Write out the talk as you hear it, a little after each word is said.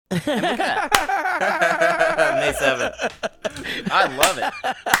And look at that. May 7th. I love it.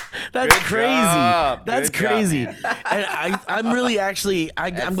 That's Good crazy. job. That's Good job, crazy. man. And I'm really actually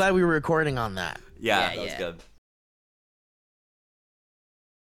I'm glad we were recording on that. Yeah, Yeah, that was yeah. good.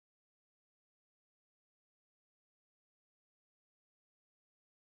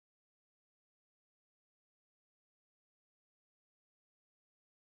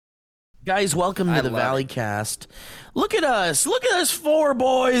 Guys, welcome I to the love Valley it. Cast. Look at us. Look at us four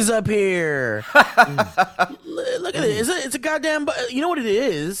boys up here. Look at it. It's a goddamn, you know what it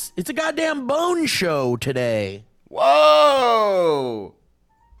is? It's a goddamn bone show today. Whoa!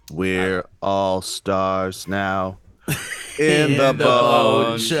 We're all stars now in the Bone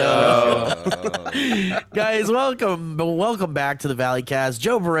bone Show. Guys, welcome back to the Valley Cast.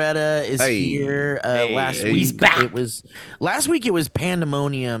 Joe Beretta is Hey. here. Hey. Last Hey. week He's back. last week it was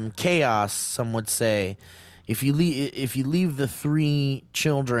pandemonium, chaos. Some would say. If you leave the three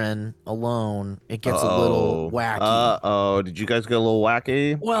children alone, it gets a little wacky. Did you guys get a little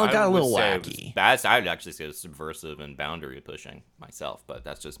wacky? Well, it got a would little say it was wacky. I'd actually say it was subversive and boundary pushing myself, but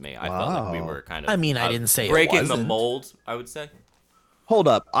that's just me. I felt like we Wow. were kind of. I mean, I didn't say it breaking the wasn't. mold. I would say. Hold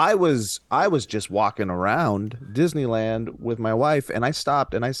up. I was just walking around Disneyland with my wife, and I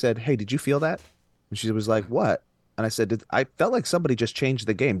stopped and I said, "Hey, did you feel that?" And she was like, "What?" And I said, "I felt like somebody just changed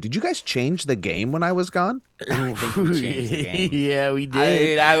the game. Did you guys change the game when I was gone?" I don't think we changed the game. Yeah, we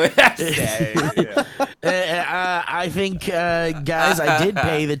did. I would say. Yeah. I think, guys, I did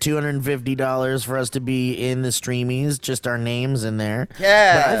pay the $250 for us to be in the streamies, just our names in there.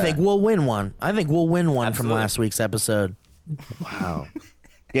 Yeah. But I think we'll win one. I think we'll win one from Absolutely. last week's episode. Wow.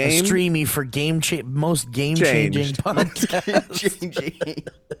 A Game streamy for most game-changing Changed. podcast. Changing.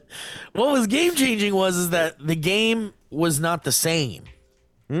 What was game-changing is that the game was not the same.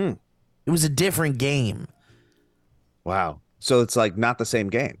 Hmm. It was a different game. Wow. So it's like not the same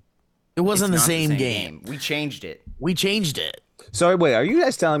game. It wasn't It's the not same game. We changed it. We changed it. So wait, are you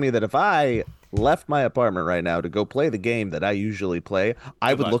guys telling me that if I left my apartment right now to go play the game that I usually play,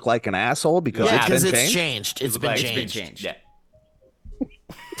 I would luck. look like an asshole because Yeah, it's because been it's changed? changed. It's been Like, It's been changed. changed. Yeah.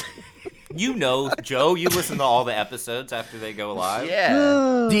 You know, Joe, you listen to all the episodes after they go live.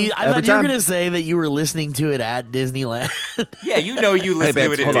 Yeah. Dude, I Every thought you were time. gonna say that you were listening to it at Disneyland. Yeah, you know you listen Hey,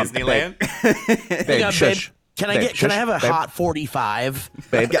 to it babes, at hold on. Disneyland. Babe, Hang on, shush. babe. Can I Babe, get? Can I shush, have a babe. hot 45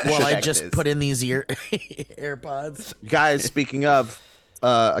 Babe, while I shush. just put in these AirPods? Guys, speaking of,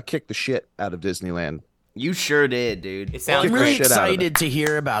 I kicked the shit out of Disneyland. You sure did, dude. It sounds I'm the really shit out of it. excited to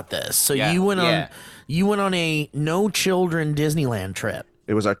hear about this. So Yeah, you went yeah. on a no children Disneyland trip.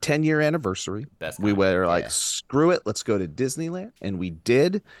 It was our 10-year anniversary. Best We kind. were like, Yeah. screw it, let's go to Disneyland, and we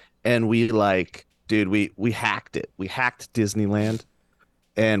did. And we we hacked it. We hacked Disneyland,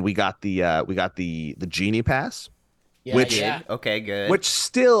 and we got the Genie Pass, Yeah, Which- yeah, Okay, good. which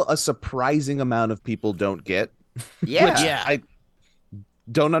still a surprising amount of people don't get. yeah. yeah. I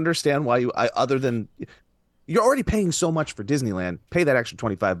don't understand why other than you're already paying so much for Disneyland, pay that extra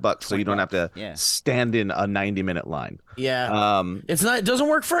 $25 so you don't have to Yeah. stand in a 90-minute line. yeah. It's not. It doesn't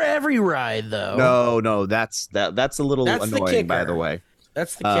work for every ride though. No, that's a little That's the annoying, by kicker. the way.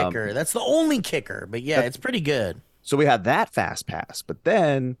 That's the kicker. That's the only kicker. But yeah, it's pretty good. So we had that fast pass, but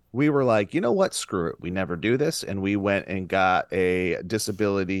then we were like, you know what? Screw it. We never do this. And we went and got a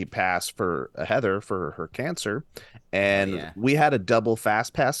disability pass for Heather for her cancer. And yeah. we had a double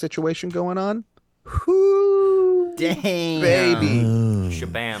fast pass situation going on. Whoo, Damn. baby. Ooh.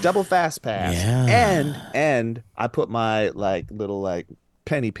 Shabam. Double fast pass. Yeah. And I put my little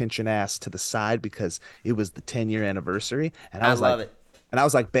penny pinching ass to the side because it was the 10-year anniversary. And I was love like, it. And I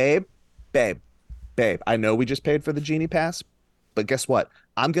was like, babe, I know we just paid for the Genie Pass, but guess what?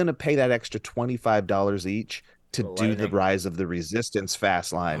 I'm going to pay that extra $25 each to do the Lightning. Rise of the Resistance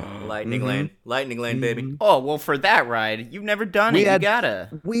fast line. Lightning Mhm. lane, baby. Mhm. Oh, well, for that ride, you've never done We it. had- You gotta.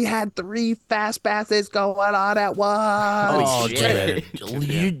 We had 3 fast passes going on at once. Oh,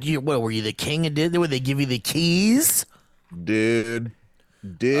 shit. dude. What were you, the king of Disney? Would they give you the keys? Dude.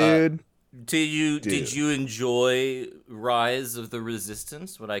 Did Dude. you enjoy Rise of the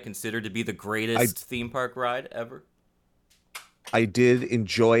Resistance? What I consider to be the greatest theme park ride ever. I did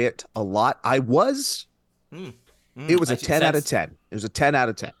enjoy it a lot. It was a 10 out of 10. It was a 10 out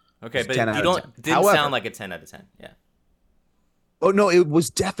of 10. Okay, It's but 10 you out of don't 10. didn't However- sound like a 10 out of 10. Yeah. Oh, no, it was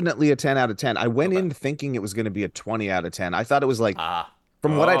definitely a 10 out of 10. I went Okay. in thinking it was going to be a 20 out of 10. I thought it was like, Ah.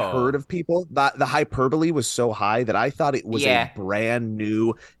 from what I'd Oh. heard of people, the hyperbole was so high that I thought it was Yeah. a brand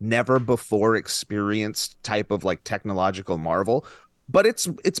new, never before experienced type of technological marvel. But it's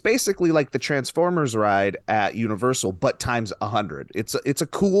basically like the Transformers ride at Universal, but times 100. It's a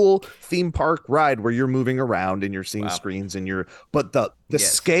cool theme park ride where you're moving around and you're seeing screens and but the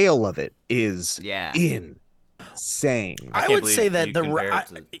scale of it is insane. I would say that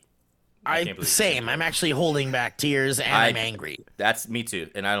I'm actually holding back tears and I'm angry. That's me too.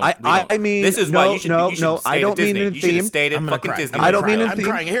 And I mean, this is no, why you should, I don't mean in you should have theme. stayed at fucking Disney. I don't mean in I'm theme.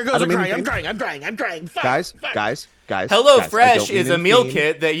 crying. Here goes a crying. I'm crying. Fuck, Guys. Hello guys, Fresh is a meal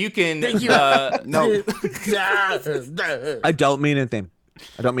kit that you can. No, I don't mean in theme.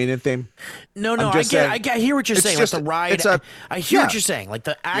 No, I hear what you're saying. Like the ride, I hear what you're saying. Like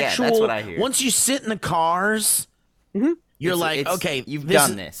the actual. That's what I hear. Once you sit in the cars, you're okay, you've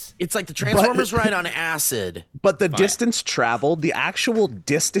done this. It's like the Transformers ride on acid. But the distance traveled, the actual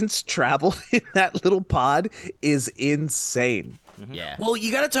distance traveled in that little pod is insane. Yeah. Well,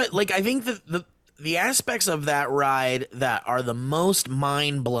 you got to I think the aspects of that ride that are the most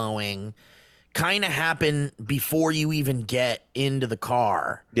mind-blowing kind of happen before you even get into the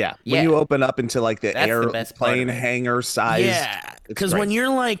car. Yeah. When you open up into like the airplane hangar size. Yeah. Because when you're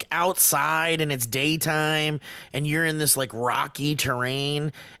like outside and it's daytime and you're in this like rocky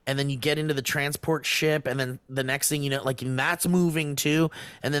terrain and then you get into the transport ship and then the next thing you know, like that's moving too.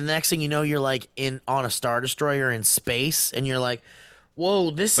 And then the next thing you know, you're like on a Star Destroyer in space and you're like,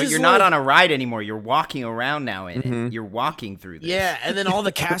 whoa, But you're not on a ride anymore. You're walking around now in it. You're walking through this. Yeah, and then all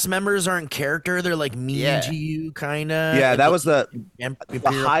the cast members are in character. They're like mean to you, kind of. Yeah, that was the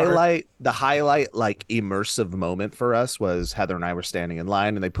highlight. The highlight, like immersive moment for us was Heather and I were standing in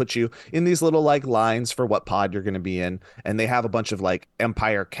line, and they put you in these little like lines for what pod you're going to be in, and they have a bunch of like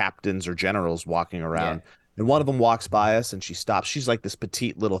Empire captains or generals walking around. Yeah. And one of them walks by us and she stops. She's like this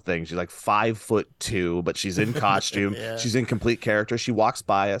petite little thing. She's like 5'2", but she's in costume. She's in complete character. She walks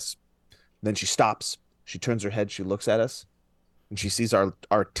by us. Then she stops. She turns her head. She looks at us and she sees our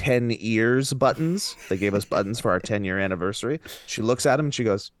 10 years buttons. They gave us buttons for our 10-year anniversary. She looks at them and she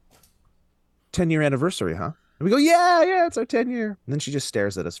goes, 10-year anniversary, huh? And we go, yeah, it's our 10-year. And then she just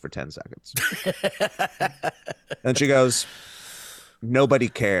stares at us for 10 seconds. And she goes, nobody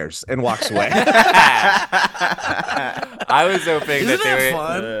cares, and walks away. I was hoping Isn't that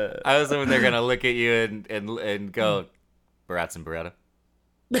fun? I was hoping they're gonna look at you and go, Barats and Beretta.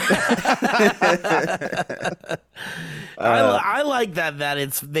 I like that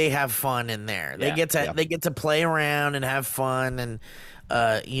they have fun in there. Yeah, They get to play around and have fun, and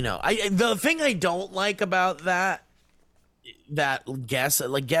the thing I don't like about that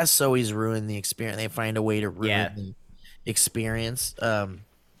guests always ruin the experience. They find a way to ruin the experience. But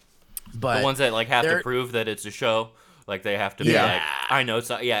the ones that like have to prove that it's a show, like they have to be like, I know.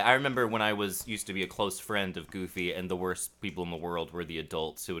 So I remember when I used to be a close friend of Goofy, and the worst people in the world were the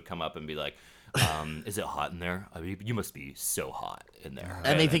adults who would come up and be like, is it hot in there? I mean, you must be so hot in there.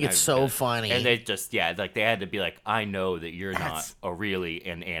 And they think it's so funny. And they just like they had to be like, I know that you're not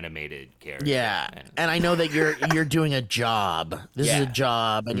an animated character. Yeah. And I know that you're doing a job. This is a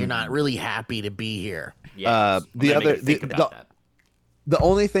job, and you're not really happy to be here. Yeah. The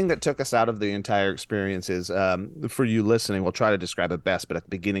only thing that took us out of the entire experience is, for you listening, we'll try to describe it best, but at the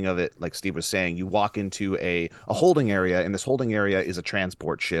beginning of it, like Steve was saying, you walk into a holding area, and this holding area is a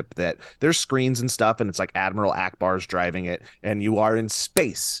transport ship that there's screens and stuff, and it's like Admiral Akbar's driving it, and you are in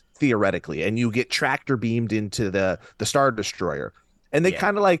space, theoretically, and you get tractor beamed into the Star Destroyer. And they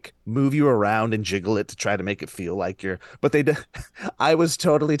kind of like move you around and jiggle it to try to make it feel like I was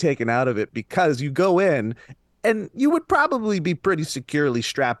totally taken out of it because you go in and you would probably be pretty securely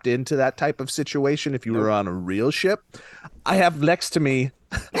strapped into that type of situation if you were on a real ship. I have next to me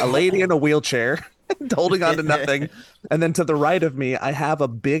a lady in a wheelchair holding on to nothing. And then to the right of me, I have a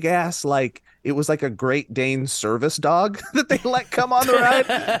big ass, like it was like a Great Dane service dog that they let come on the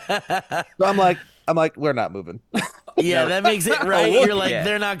ride. So I'm like, we're not moving. Yeah, that makes it right. You're like,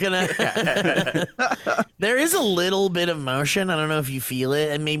 they're not gonna. There is a little bit of motion. I don't know if you feel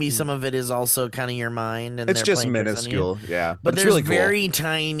it, and maybe some of it is also kind of your mind. And it's just minuscule, But there's really cool. very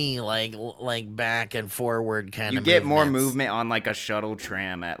tiny, like back and forward kind of. You get more movement on like a shuttle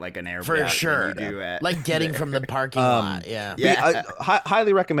tram at like an airport for sure. Than you do at like getting from the parking lot. Yeah. I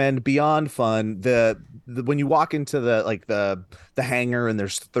highly recommend. Beyond fun, when you walk into the hangar and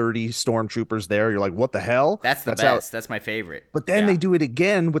there's 30 stormtroopers there, you're like, what the hell? That's the best. That's my favorite. But then they do it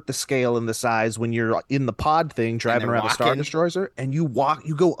again with the scale and the size when you're in the pod thing driving around the Star Destroyer, and you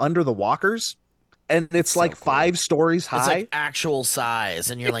go under the walkers, and it's like cool. 5 stories high. It's like actual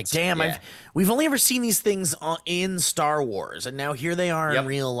size, and you're like, damn, we've only ever seen these things in Star Wars, and now here they are in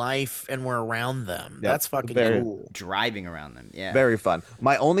real life, and we're around them. That's fucking cool. Driving around them, very fun.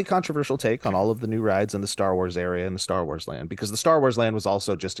 My only controversial take on all of the new rides in the Star Wars area and the Star Wars land, because the Star Wars land was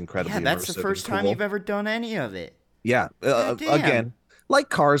also just incredibly immersive. That's the first time you've ever done any of it. Yeah, again, like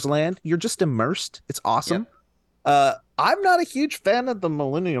Cars Land, you're just immersed. It's awesome. I'm not a huge fan of the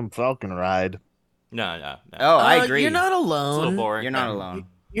Millennium Falcon ride. No. Oh, I agree. You're not alone. It's a little boring. You're not alone.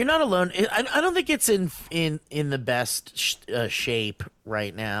 You're not alone. I don't think it's in the best shape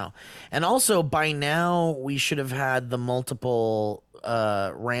right now. And also, by now, we should have had the multiple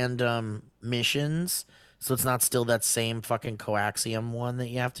random missions, so it's not still that same fucking coaxium one that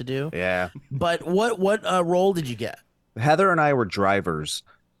you have to do. Yeah. But what role did you get? Heather and I were drivers,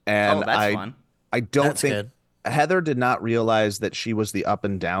 and that's fun. I don't That's think good. Heather did not realize that she was the up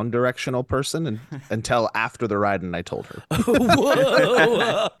and down directional person until after the ride, and I told her.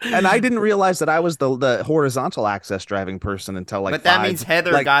 Whoa. And I didn't realize that I was the horizontal access driving person until like. But that means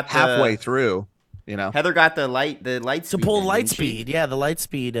Heather got halfway through. You know, Heather got the light to speed. pull light speed. Yeah, the light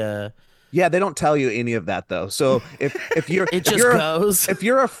speed. Yeah, they don't tell you any of that though. So if you're It just goes. If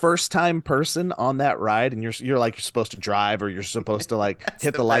you're a first time person on that ride and you're like you're supposed to drive or you're supposed to like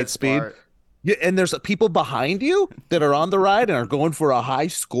hit the light speed. Part. Yeah, and there's people behind you that are on the ride and are going for a high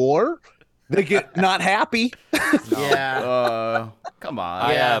score. They get not happy. Yeah. Come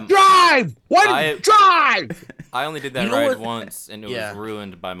on. Drive! Why drive? I only did that You know ride what- once, and it was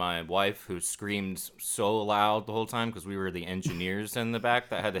ruined by my wife, who screamed so loud the whole time because we were the engineers in the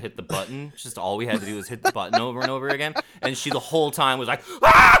back that had to hit the button. Just all we had to do was hit the button over and over again, and she the whole time was like,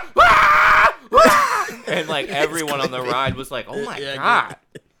 ah! Ah! Ah! And like everyone on the ride was like, oh my god.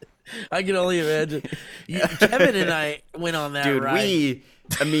 I can only imagine. Kevin and I went on that Dude, ride.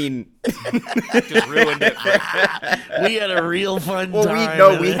 I mean, Just ruined it. We had a real fun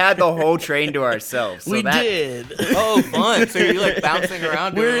time. we had the whole train to ourselves. So we did. Oh, fun! So you're like bouncing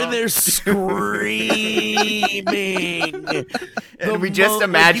around. We're in there screaming. And we just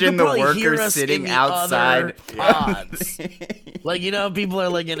imagine the workers sitting outside. Pods. Like, you know, people are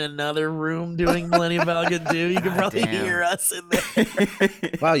like in another room doing Millennium Falcon 2. You can probably hear us in there.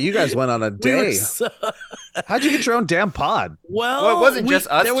 Wow, you guys went on a We were day. How'd you get your own damn pod? Well, it wasn't just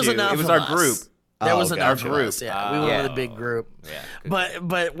us there was two. enough It was of our us. group. There was okay. enough Our of group. us, yeah. We were with a big group. Yeah.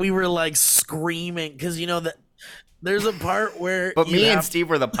 But we were like screaming because you know that there's a part where But you me and have- Steve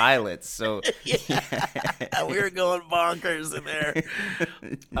were the pilots, so we were going bonkers in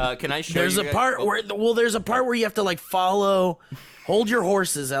there. Can I show There's you a guys- part oh, there's a part where you have to like follow. Hold your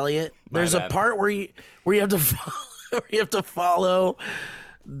horses, Elliot. There's a bad. part where you have to follow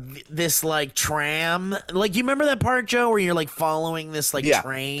this like tram. Like, you remember that part, Joe, where you're like following this like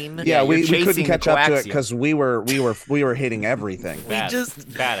train? Yeah, we couldn't chasing catch the up to it coaxium. because we were hitting everything. bad,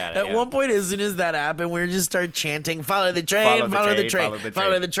 just- bad at it. At yeah. one point, as soon as that happened, we just started chanting, "Follow the train, follow the train,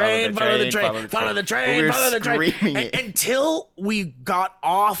 follow the train, follow the train, follow the train, follow the train," screaming it. until we got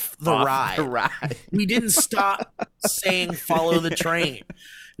off the ride. the ride. We didn't stop saying "follow the train."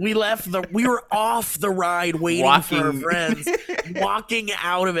 We were off the ride waiting for our Walking. friends, walking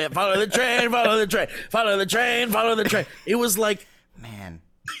out of it. Follow the train, follow the train, follow the train, follow the train. It was like, Man,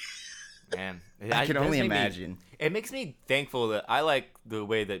 Man, I can it does only make me- imagine. It makes me thankful that I like the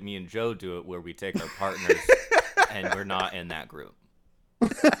way that me and Joe do it, where we take our partners and we're not in that group.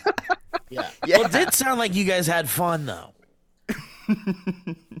 yeah. Yeah. Well, it did sound like you guys had fun though.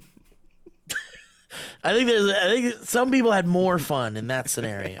 I think some people had more fun in that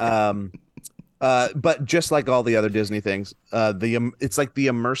scenario. But just like all the other Disney things, it's like the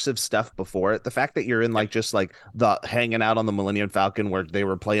immersive stuff before it. The fact that you're in like just like the hanging out on the Millennium Falcon where they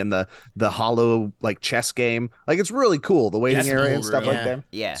were playing the hollow like chess game, like it's really cool. The waiting That's area cool, and stuff like yeah. that,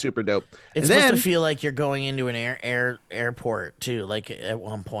 Yeah. super dope. It's And supposed then, to feel like you're going into an airport too. Like at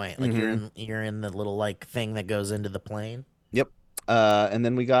one point, like you're in the little like thing that goes into the plane. yep. And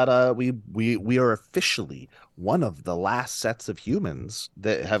then we got we are officially one of the last sets of humans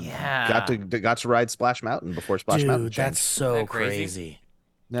that have got to ride Splash Mountain before Splash Mountain Dude, changed. that's so Isn't that crazy? crazy.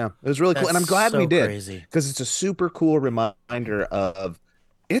 Yeah, it was really cool, and I'm That's glad we so did crazy. because it's a super cool reminder of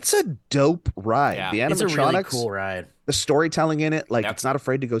it's a dope ride. Yeah. The It's a animatronics, really cool ride. the storytelling in it, like Yep. it's not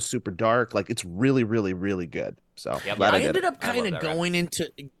afraid to go super dark. Like it's really, really, really good. So Yep. glad I I did ended it. up I love kind of that ride. going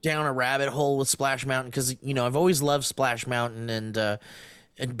down a rabbit hole with Splash Mountain because I've always loved Splash Mountain and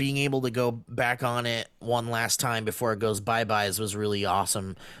being able to go back on it one last time before it goes bye-byes was really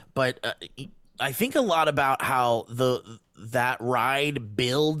awesome. But I think a lot about how that ride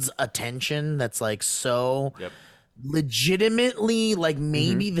builds a tension that's like so Yep. legitimately like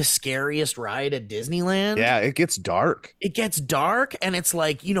maybe the scariest ride at Disneyland. Yeah, it gets dark. It gets dark, and it's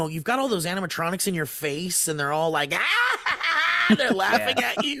like, you know, you've got all those animatronics in your face, and they're all like, ah, they're laughing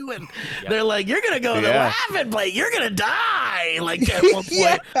at you, and they're like, you're gonna go to the laughing place, you're gonna die, like at one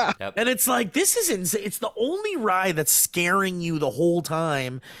point. And it's like, this is insane. It's the only ride that's scaring you the whole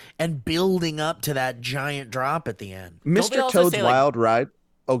time and building up to that giant drop at the end. Mr. Toad's Wild Ride.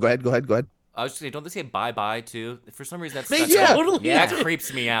 Oh, go ahead. I was just saying, don't they say bye-bye too? For some reason, that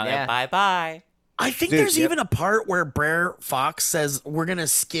creeps me out. Yeah. Bye-bye. I think there's even a part where Brer Fox says, we're going to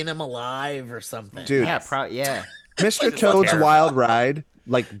skin him alive or something. Dude. Mr. Toad's Wild Ride,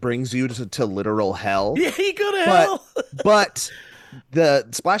 like, brings you to literal hell. Yeah, you go to hell. But the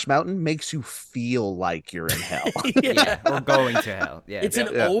Splash Mountain makes you feel like you're in hell. We're going to hell. Yeah, it's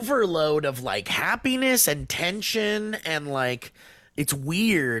an overload of, like, happiness and tension and, like... It's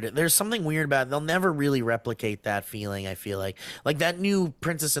weird. There's something weird about it. They'll never really replicate that feeling, I feel like. Like, that new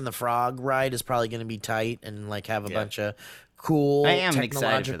Princess and the Frog ride is probably going to be tight and, like, have a bunch of cool I am technological...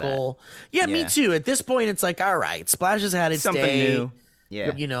 excited for that. Yeah, me too. At this point, it's like, all right, Splash has had its something day. New.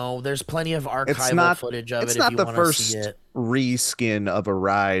 Yeah. You know, there's plenty of archival footage of it if you want to see it. It's not the first reskin of a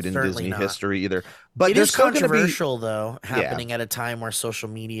ride in Disney history either. But it is controversial, though, happening at a time where social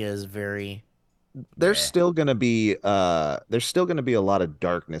media is very... There's still gonna be a lot of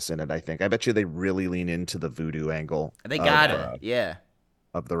darkness in it. I think. I bet you they really lean into the voodoo angle. They got it,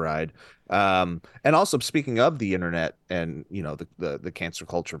 of the ride. And also, speaking of the internet and you know the cancer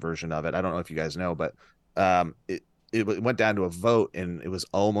culture version of it, I don't know if you guys know, but it went down to a vote and it was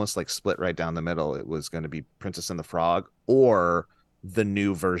almost like split right down the middle. It was going to be Princess and the Frog or the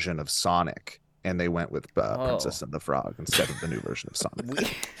new version of Sonic. And they went with Princess and the Frog instead of the new version of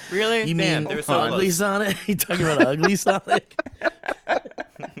Sonic. Really? You mean ugly Sonic? You talking about ugly Sonic?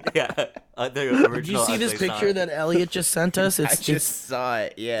 Yeah. Did you see this picture that Elliot just sent us? I just saw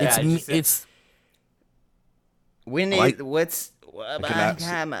it. Yeah. It's when like, what's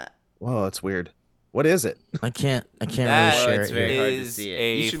whoa, it's weird. What is it? I can't really share it's it. Very hard to Is see it.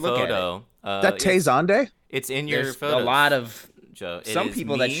 a You should look photo. at it. That Tay Zonde? It's in your There's photo. a lot of Joe. some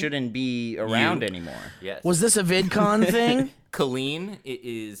people that shouldn't be around anymore. Yes. Was this a VidCon thing? Colleen, it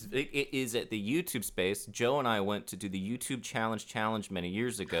is at the YouTube space. Joe and I went to do the YouTube challenge many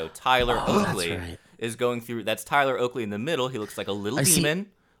years ago. Tyler Oakley is going through. That's Tyler Oakley in the middle. He looks like a little demon.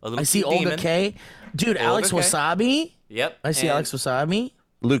 I see Olga K. Dude, Alex Wasabi. Yep. I see Alex Wasabi.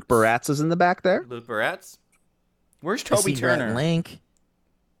 Luke Baratz is in the back there. Luke Baratz. Where's Toby Turner? Rhett Link.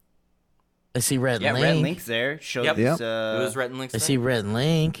 I see Rhett Link. Yeah, Rhett Link's there. It was Rhett and Link's I see Rhett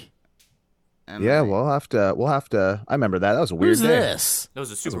Link. Yeah, we'll have to. I remember that. That was a weird day. Who's this? That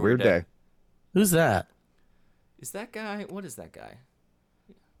was a super weird day. Who's that? Is that guy? What is that guy?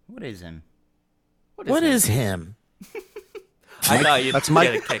 What is him? What is him? I thought you'd That's get Mike.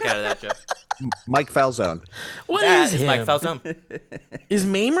 a kick out of that, Joe. Mike Falzone. What is him? Mike Falzone. Is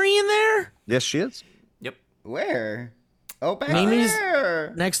Mamrie in there? Yes, she is. Yep. Where? Oh, back Mamie's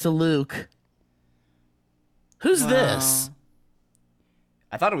there. next to Luke. Who's this?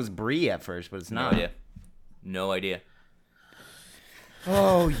 I thought it was Bree at first, but it's not. No idea.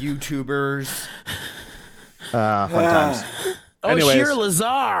 Oh, YouTubers. Fun times. Anyways, Shira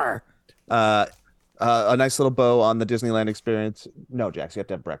Lazar. A nice little bow on the Disneyland experience. No, Jax, you have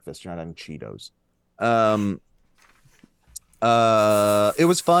to have breakfast. You're not having Cheetos. It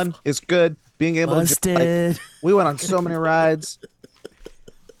was fun. It's good. Being able to we went on so many rides.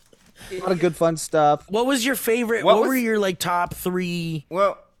 A lot of good fun stuff. What was your favorite? What were your like top 3?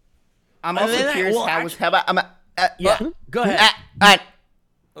 Well, I'm also curious how about go ahead.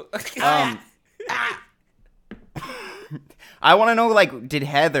 I want to know, like, did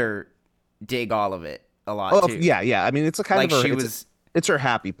Heather dig all of it a lot too? Yeah. I mean, it's a kind like of her, it's her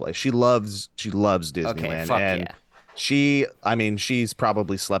happy place. She loves Disneyland. Okay, fuck and yeah. She's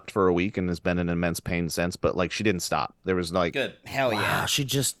probably slept for a week and has been in immense pain since, but like she didn't stop. There was like good. Hell yeah. Wow, she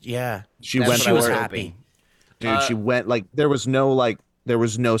was happy. Dude, she went like there was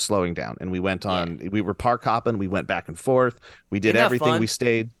no slowing down, and we went on. Yeah. We were park hopping. We went back and forth. We did everything. Fun? We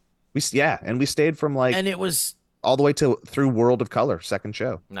stayed. We stayed from like, and it was all the way through World of Color, second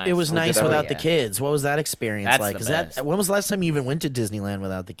show. Nice. It was nice without the kids. What was that experience like? When was the last time you even went to Disneyland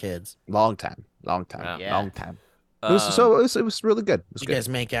without the kids? Long time. Long time. It was really good. Did you guys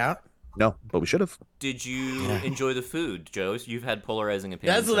make out? No, but we should have. Did you enjoy the food, Joe? You've had polarizing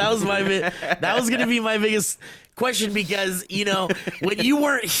opinions. That was going to be my biggest question because, you know, when you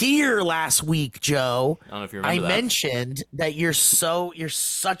weren't here last week, Joe, I don't know if you remember mentioned that you're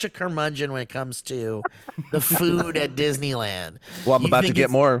such a curmudgeon when it comes to the food at Disneyland. Well, I'm about to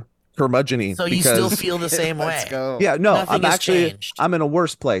get more. curmudgeon-y. So you still feel the same way. Let's go. Yeah, no, Nothing has changed. I'm in a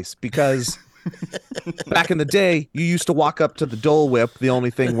worse place because back in the day, you used to walk up to the Dole Whip, the only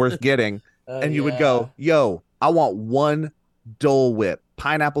thing worth getting, and you would go, "Yo, I want one Dole Whip,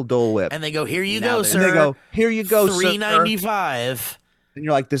 pineapple Dole Whip." And they go, "Here you Now go, they- sir." And they go, "Here you go, sir." $3.95. And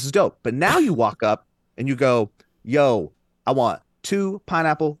you're like, "This is dope." But now you walk up and you go, "Yo, I want 2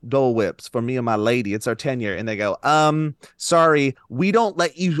 pineapple Dole Whips for me and my lady. It's our 10-year." And they go, sorry, we don't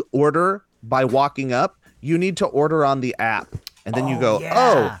let you order by walking up. You need to order on the app." And then you go,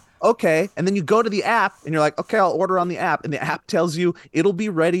 yeah. "Oh, okay." And then you go to the app and you're like, "Okay, I'll order on the app." And the app tells you it'll be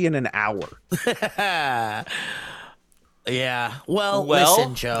ready in an hour. Yeah. Well,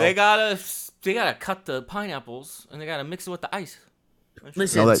 listen, Joe. they gotta cut the pineapples and they gotta mix it with the ice.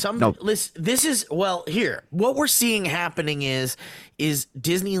 Listen, No, listen, this is here. What we're seeing happening is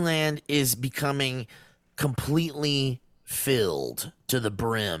Disneyland is becoming completely filled to the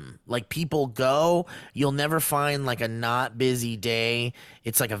brim. Like, people go, you'll never find like a not busy day.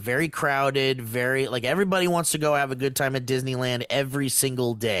 It's like a very crowded, very like everybody wants to go have a good time at Disneyland every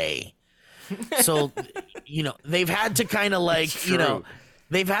single day. So, they've had to kind of like,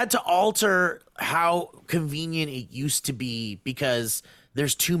 they've had to alter how convenient it used to be because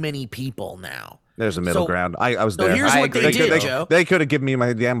there's too many people now. There's a middle ground. I was So there. here's what they did, Joe. They could have given me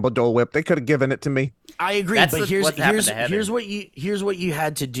my damn Dole Whip. They could have given it to me. I agree, That's but what's happened to Heather. here's what you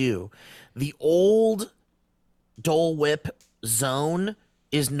had to do. The old Dole Whip zone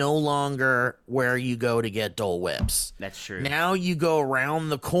is no longer where you go to get Dole Whips. That's true. Now you go around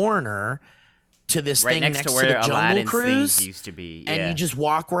the corner to this Right thing next next to to where the Jungle Aladdin's Cruise, things used to be. and Yeah. you just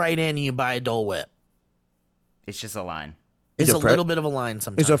walk right in and you buy a Dole Whip. It's just a line. It's it a little bit of a line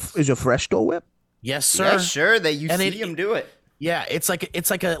sometimes. Is a fresh Dole Whip? Yes, sir. Yeah, sure. That you And see them do it. Yeah, it's like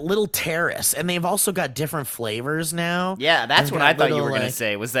a little terrace, and they've also got different flavors now. Yeah, that's They've what got I thought you little, were gonna like-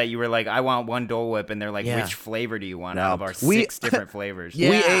 say. Was that you were like, I want one Dole Whip, and they're like, Yeah. which flavor do you want No. out of our We- 6 different flavors? Yeah.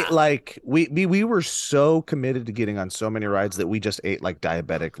 We ate like we were so committed to getting on so many rides that we just ate like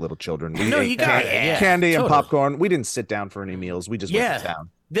diabetic little children. We No, ate you got it. Yeah, candy and totally. popcorn. We didn't sit down for any meals. We just went to town.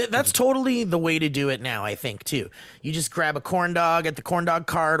 That's totally the way to do it now, I think, too. You just grab a corn dog at the corn dog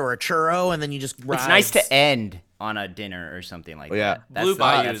cart or a churro, and then you just ride. It's nice to end on a dinner or something like Yeah. that. That's Blue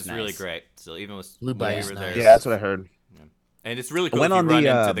Bayou that's is nice. really great. So even with Blue when Bayou's we were nice. there, Yeah, that's what I heard. and it's really cool went if you on run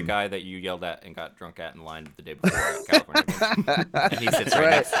the, into the guy that you yelled at and got drunk at in line the day before at California, and he sits right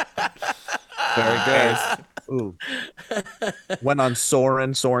next. Very good. Ooh. Went on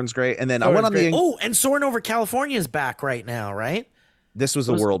Soarin'. Soarin's great. And then I went on the. Oh, and Soarin' over California is back right now, right? This was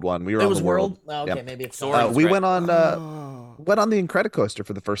a world one. We were It on was the World. Oh, okay, Yep. maybe it's Soarin'. Soarin'. We great. went on the Incredicoaster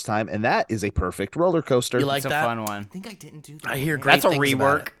for the first time, and that is a perfect roller coaster. You like It's a that? fun one. I think I didn't do that. I hear great That's a things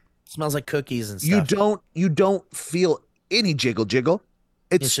about rework. it. Smells like cookies and stuff. You don't feel any jiggle.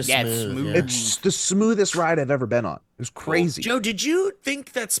 It's just Yeah, it's smooth. smooth. yeah. It's the smoothest ride I've ever been on. It was crazy. Joe, did you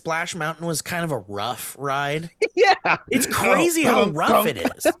think that Splash Mountain was kind of a rough ride? Yeah. It's crazy how rough it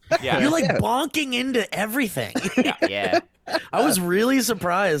is. Yeah. You're like bonking into everything. Yeah. I was really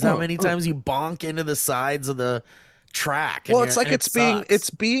surprised how many times you bonk into the sides of the track. and Well, it's you're- like and it's it being sucks. it's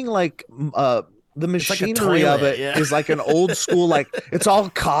being like the like a machinery of toilet, it yeah. is like an old school, like it's all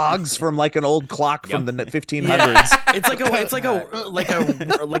cogs from like an old clock from the 1500s. It's like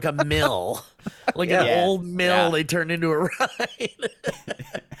a mill, like an Yeah. old mill. Yeah. They turned into a ride.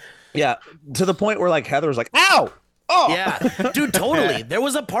 Yeah, to the point where like Heather was like, "Ow, oh, Yeah, dude, totally. There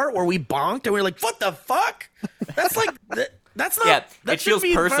was a part where we bonked and we were like, "What the fuck? That's like that's not. Yeah, that it feels shouldn't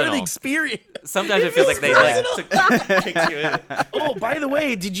be part of the personal. experience." Sometimes it feels like they like kick you in. Oh, by the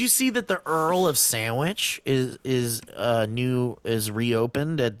way, did you see that the Earl of Sandwich is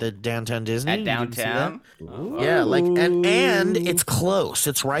reopened at the downtown Disney? At You didn't see that? downtown. Yeah, like and it's close.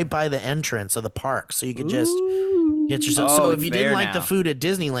 It's right by the entrance of the park, so you could just get yourself. Oh, So if it's you didn't there like the now. food at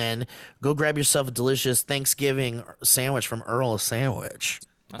Disneyland, go grab yourself a delicious Thanksgiving sandwich from Earl of Sandwich.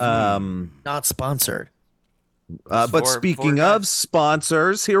 Not sponsored. But Four speaking guys. of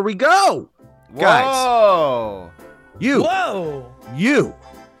sponsors, here we go, guys. Whoa. You, Whoa!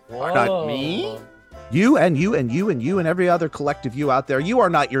 Not me? you, and you, and you, and you, and every other collective you out there. You are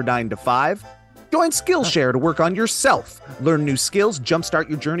not your 9 to 5. Join Skillshare to work on yourself, learn new skills, jumpstart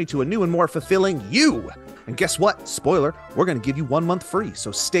your journey to a new and more fulfilling you. And guess what? Spoiler: we're going to give you 1 month free.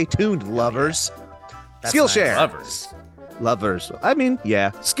 So stay tuned, lovers. Skillshare. Lovers. I mean, yeah.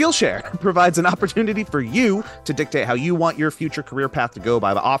 Skillshare provides an opportunity for you to dictate how you want your future career path to go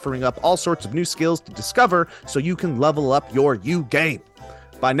by offering up all sorts of new skills to discover so you can level up your you game.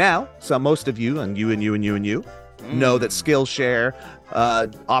 By now, most of you, and you, and you, and you, and you, know that Skillshare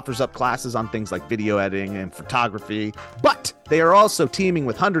offers up classes on things like video editing and photography, but they are also teaming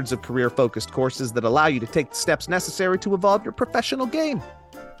with hundreds of career-focused courses that allow you to take the steps necessary to evolve your professional game.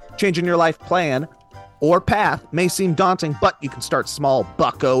 Changing your life plan or path may seem daunting, but you can start small,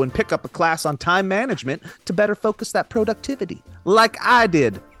 bucko, and pick up a class on time management to better focus that productivity, like I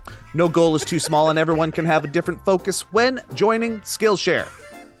did. No goal is too small, and everyone can have a different focus when joining Skillshare.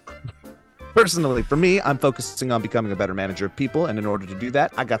 Personally, for me, I'm focusing on becoming a better manager of people, and in order to do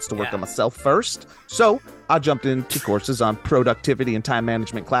that, I got to work on myself first. So I jumped into courses on productivity and time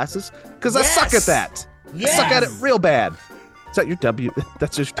management classes because I suck at that. I suck at it real bad. Is that your W?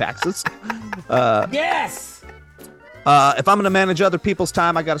 That's your taxes? Yes! If I'm going to manage other people's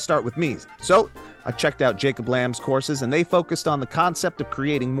time, I got to start with me. So I checked out Jacob Lamb's courses, and they focused on the concept of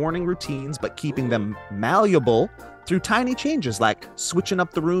creating morning routines, but keeping them malleable through tiny changes like switching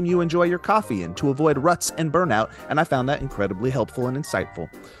up the room you enjoy your coffee in to avoid ruts and burnout, and I found that incredibly helpful and insightful.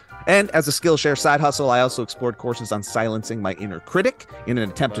 And as a Skillshare side hustle, I also explored courses on silencing my inner critic in an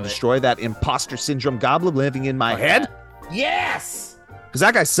attempt to destroy that imposter syndrome goblin living in my head. Yes! Because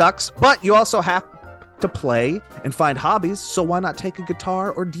that guy sucks, but you also have to play and find hobbies, so why not take a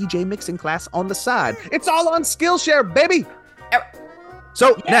guitar or DJ mixing class on the side? It's all on Skillshare, baby!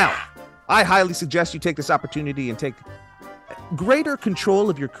 So now, I highly suggest you take this opportunity and take greater control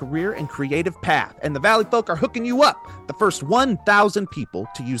of your career and creative path, and the Valley Folk are hooking you up. The first 1,000 people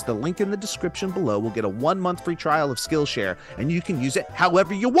to use the link in the description below will get a 1-month free trial of Skillshare, and you can use it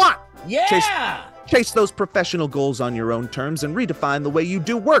however you want. Yeah! Chase those professional goals on your own terms and redefine the way you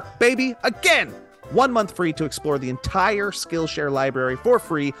do work, baby. Again, 1 month free to explore the entire Skillshare library for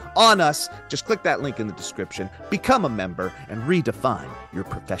free on us. Just click that link in the description, become a member, and redefine your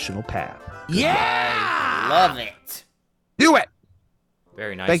professional path. Yeah! Love it. Do it!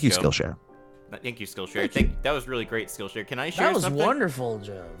 Very nice. Thank you, Joe. Skillshare. Thank you, Skillshare. That was really great, Skillshare. Can I share That was something? wonderful,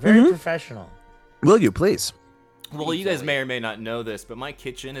 Joe. Very professional. Will you, please? Well, you guys may or may not know this, but my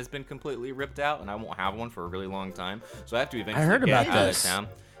kitchen has been completely ripped out, and I won't have one for a really long time. So I have to eventually heard get about out this. of town.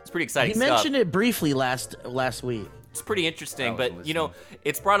 It's pretty exciting He stuff. mentioned it briefly last week. It's pretty interesting, but you know,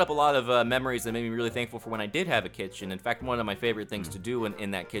 it's brought up a lot of memories that made me really thankful for when I did have a kitchen. In fact, one of my favorite things to do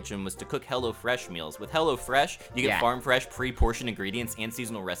in that kitchen was to cook HelloFresh meals. With HelloFresh, you get farm fresh, pre-portioned ingredients and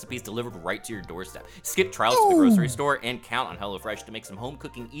seasonal recipes delivered right to your doorstep. Skip trials to the grocery store and count on HelloFresh to make some home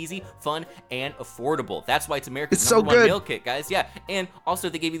cooking easy, fun, and affordable. That's why it's America's number one meal kit, guys. Yeah, and also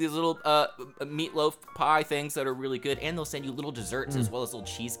they give you these little meatloaf pie things that are really good, and they'll send you little desserts as well as little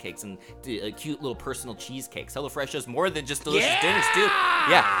cheesecakes and cute little personal cheesecakes. HelloFresh does more than just delicious dinners, too.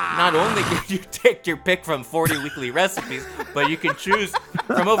 Yeah, not only can you take your pick from 40 weekly recipes, but you can choose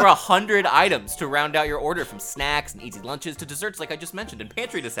from over 100 items to round out your order, from snacks and easy lunches to desserts like I just mentioned, and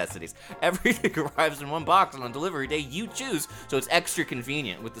pantry necessities. Everything arrives in one box, and on delivery day, you choose, so it's extra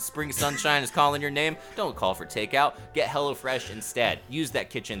convenient. With the spring sunshine is calling your name, don't call for takeout. Get HelloFresh instead. Use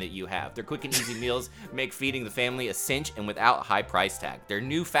that kitchen that you have. Their quick and easy meals make feeding the family a cinch and without a high price tag. Their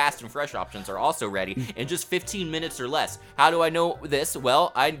new fast and fresh options are also ready in just 15 minutes or less. How do I know this?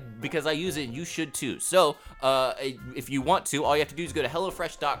 Well, because I use it, and you should too. So, if you want to, all you have to do is go to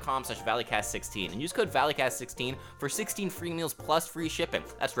HelloFresh.com/ValleyCast16 and use code ValleyCast16 for 16 free meals plus free shipping.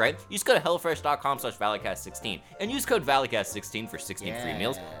 That's right. Use code HelloFresh.com/ValleyCast16 and use code ValleyCast16 for 16 free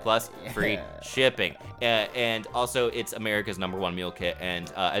meals plus free shipping. And also, it's America's number one meal kit.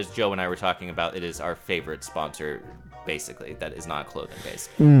 And as Joe and I were talking about, it is our favorite sponsor, basically, that is not clothing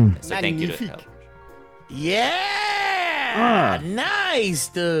based. So thank you to HelloFresh. Yeah! Nice,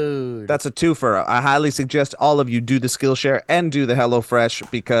 dude. That's a twofer. I highly suggest all of you do the Skillshare and do the HelloFresh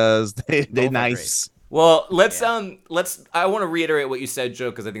because they're nice. Well, let's I want to reiterate what you said, Joe,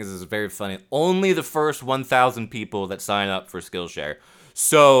 because I think this is very funny. Only the first 1,000 people that sign up for Skillshare.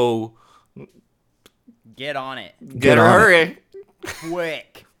 So get on it. Get a hurry.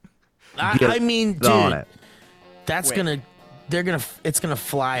 Quick. I mean, dude, on it. That's Quick. it's gonna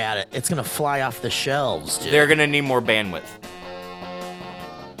fly at it. It's gonna fly off the shelves, dude. They're gonna need more bandwidth.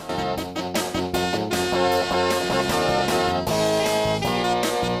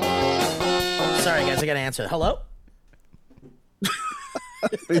 Sorry, guys, I gotta answer. Hello?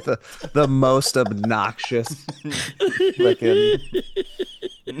 the most obnoxious freaking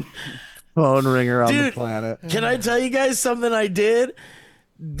phone ringer on the planet. Can I tell you guys something I did?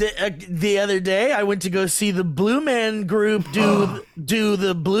 The other day, I went to go see the Blue Man Group do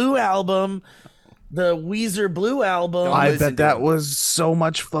the Blue album, the Weezer Blue album. I bet that was so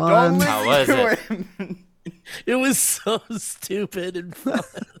much fun. How was it? It was so stupid and fun.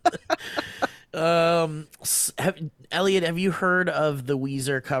 Elliot, have you heard of the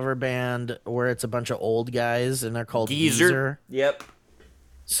Weezer cover band where it's a bunch of old guys and they're called Geezer? Yep.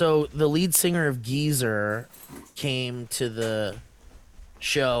 So the lead singer of Geezer came to the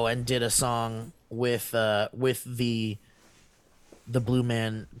show and did a song with the Blue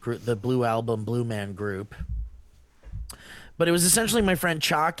Man group, the Blue Album Blue Man group. But it was essentially my friend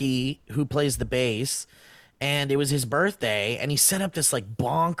Chalky who plays the bass, and it was his birthday, and he set up this like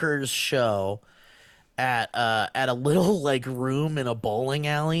bonkers show at a little like room in a bowling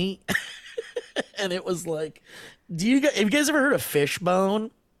alley. And it was like, have you guys ever heard of Fishbone?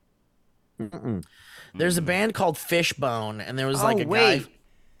 Mm-mm. There's a band called Fishbone, and there was like a guy.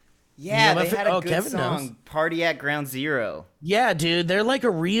 Yeah, they had a good Kevin song, knows. "Party at Ground Zero." Yeah, dude, they're like a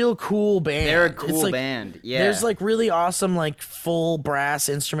real cool band. They're a cool like, band. Yeah, there's like really awesome like full brass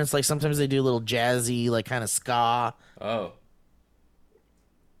instruments. Like sometimes they do a little jazzy, like kind of ska. Oh.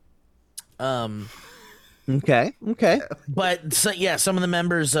 Okay. But so, yeah, some of the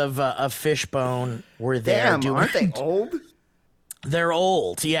members of Fishbone were there. damn, aren't they old? They're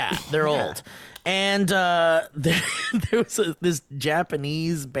old. Yeah, they're old. And there was this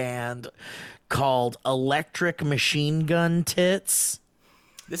Japanese band called Electric Machine Gun Tits.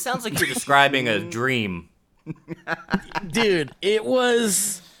 This sounds like you're describing a dream. Dude, it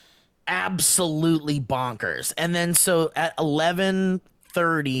was absolutely bonkers. And then so at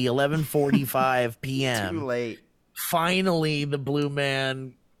 11:45 p.m. Too late. finally the Blue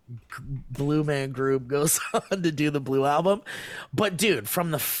Man group goes on to do the Blue Album. But dude,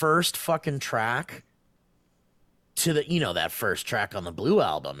 from the first fucking track to the that first track on the Blue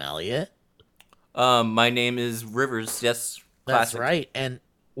Album, Elliot. My name is Rivers. Yes, That's classic. right. And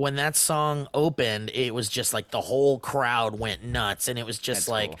when that song opened, it was just like the whole crowd went nuts, and it was just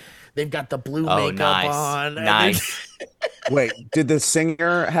like cool. they've got the blue Oh, makeup nice. on. and Nice. Wait, did the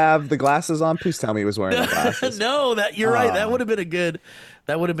singer have the glasses on? Please tell me he was wearing the glasses. No, that you're right. That would have been a good.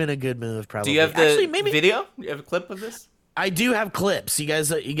 That would have been a good move. Probably. Do you have the Actually, maybe video? You have a clip of this? I do have clips. You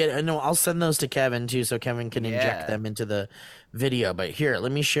guys, you get. I know. I'll send those to Kevin too, so Kevin can inject them into the video. But here,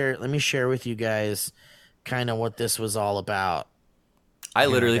 let me share. Let me share with you guys, kind of what this was all about. I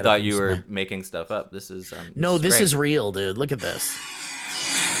literally gotta thought you lose were my- making stuff up. This is No, this great. is real, dude. Look at this.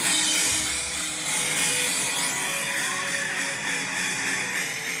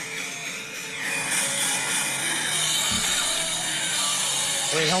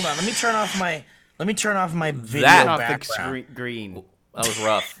 Wait, hold on. Let me turn off my video That- Off background. the green. That was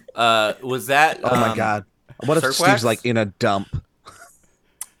rough. Was that? Oh my god. What if Cirque Steve's Wax? like in a dump?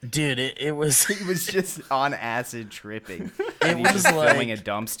 Dude, it was He was just on acid tripping. it He was was filming like a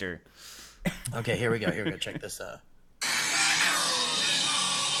dumpster. okay. Here we go. Check this out.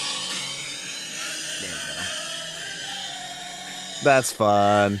 There you go. That's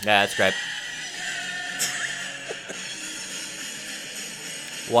fun. Yeah, that's great.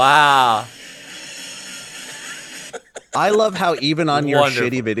 Wow. I love how even on your Wonderful.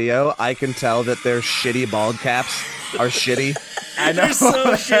 shitty video, I can tell that their shitty bald caps are shitty. I know. They're so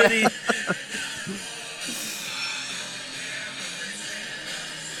shitty.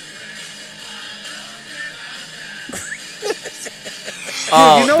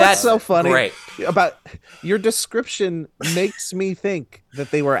 Oh, You know that's what's so funny Great. about your description makes me think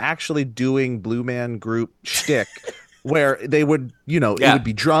that they were actually doing Blue Man Group shtick, where they would, it Yeah. would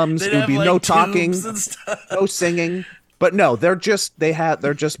be drums, They'd it would have, be like, no talking, tubes and stuff. no singing. But no, they're just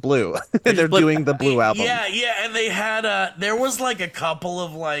blue, and they're doing the Blue Album. Yeah, and they had there was like a couple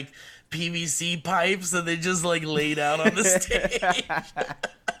of like PVC pipes that they just like laid out on the stage.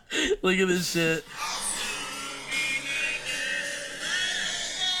 Look at this shit.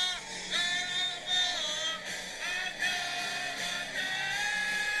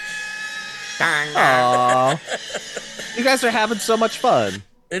 Aww. You guys are having so much fun.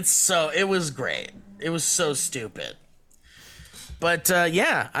 It was great. It was so stupid. But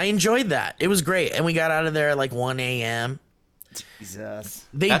yeah, I enjoyed that. It was great. And we got out of there at like 1 a.m. Jesus.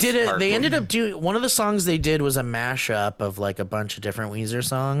 They That's did it. hardcore. They ended up doing one of the songs they did was a mashup of like a bunch of different Weezer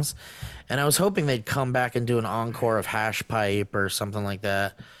songs. And I was hoping they'd come back and do an encore of Hash Pipe or something like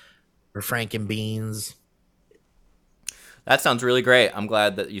that. Or Frank and Beans. That sounds really great. I'm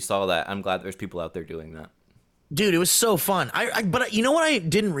glad that you saw that. I'm glad there's people out there doing that. Dude, it was so fun. But you know what I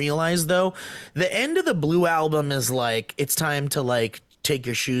didn't realize though? The end of the Blue Album is like it's time to like take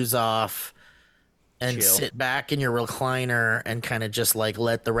your shoes off and Chill. sit back in your recliner and kind of just like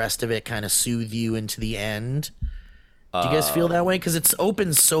let the rest of it kind of soothe you into the end. Do you guys feel that way? Because it's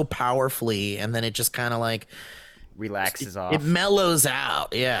opens so powerfully and then it just kind of like relaxes off. It mellows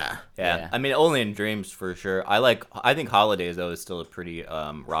out. Yeah. Yeah. I mean, Only in Dreams for sure. I think Holidays though is still a pretty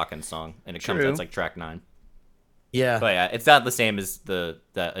rockin' song, and it comes out like track 9. Yeah. But yeah, it's not the same as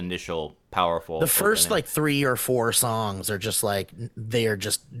that initial powerful. The first like 3 or 4 songs are just like they are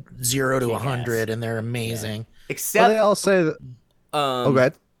just 0 to 100, and they're amazing. Yeah. Except they all say that. Oh, go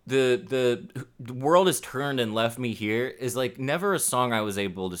ahead. The World Has Turned and Left Me Here is like never a song I was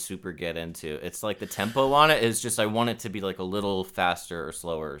able to super get into. It's like the tempo on it is just I want it to be like a little faster or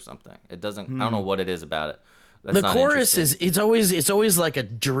slower or something. It doesn't. I don't know what it is about it. That's the chorus is it's always like a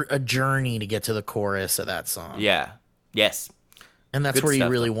journey to get to the chorus of that song. Yeah. Yes. And that's where you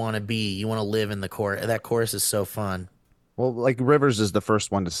really want to be. You want to live in the chorus. That chorus is so fun. Well, like Rivers is the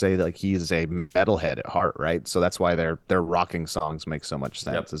first one to say that, like, he's a metalhead at heart, right? So that's why their rocking songs make so much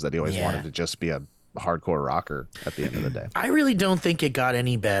sense. Is that he always wanted to just be a hardcore rocker at the end of the day. I really don't think it got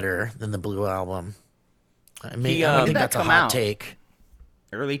any better than the Blue Album. I mean, I think that's a hot take.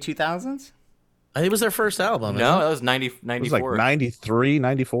 Early 2000s? I think it was their first album. No, that was 94. It was like 93,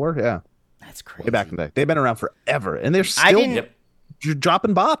 94. Yeah. That's crazy. Way back in the day. They've been around forever, and they're still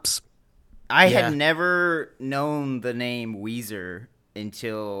dropping bops. I had never known the name Weezer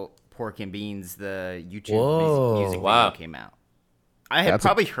until Pork and Beans, the YouTube music video came out. I had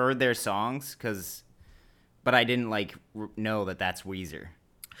probably heard their songs, but I didn't know that that's Weezer.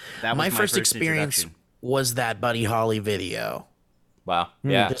 That was my first experience was that Buddy Holly video. Wow.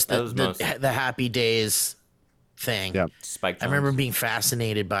 Yeah. Just the Happy Days thing. Yeah. Spike I remember being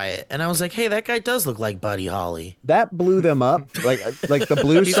fascinated by it. And I was like, hey, that guy does look like Buddy Holly. That blew them up. Like the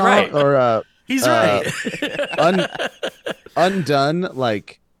blues song right. or he's right. Undone,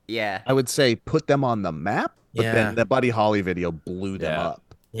 like I would say put them on the map. But then the Buddy Holly video blew them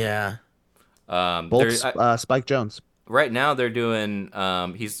up. Yeah. Spike Jonze. Right now they're doing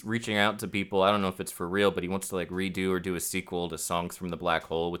he's reaching out to people. I don't know if it's for real, but he wants to like redo or do a sequel to Songs from the Black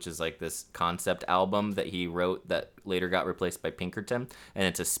Hole, which is like this concept album that he wrote that later got replaced by Pinkerton, and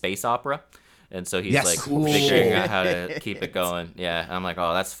it's a space opera. And so he's figuring out how to keep it going. Yeah, I'm like,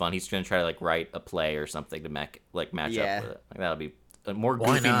 oh, that's fun. He's gonna try to like write a play or something to match up with it. Like, that'll be more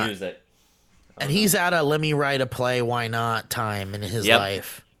goofy music. And he's at a let me write a play, why not time in his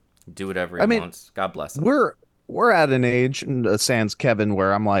life. Do whatever he wants. God bless him. We're at an age, sans Kevin,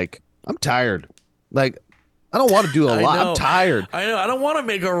 where I'm like, I'm tired. Like, I don't want to do a lot. I'm tired. I know. I don't want to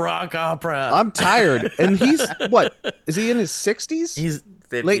make a rock opera. I'm tired. And he's, what? Is he in his 60s? He's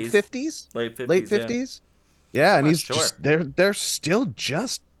 50s. Late 50s? Late 50s. Late 50s? Yeah, and he's just, they're still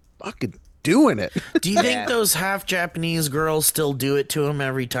just fucking doing it. Do you think those half Japanese girls still do it to him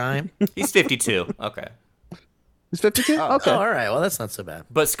every time? He's 52. Okay. He's 52? Okay. Oh, all right. Well, that's not so bad.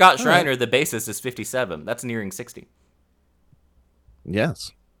 But Scott Schreiner, the bassist, is 57. That's nearing 60.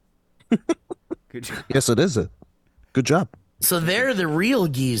 Yes. Good job. Yes, it is. Good job. So they're the real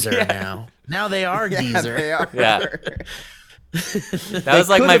geezer now. Now they are geezer. They are. Yeah. That was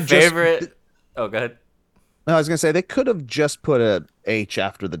like my favorite. Oh, go ahead. No, I was going to say, they could have just put a H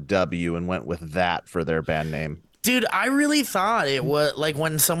after the W and went with that for their band name. Dude, I really thought it was like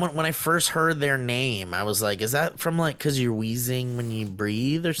when I first heard their name, I was like, is that from like because you're wheezing when you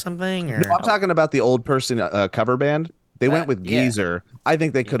breathe or something? Or? No, I'm talking about the old person cover band. They went with Geezer. I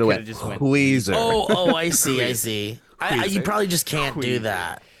think they could have went Weezer. Oh, I see. I see. You probably just can't do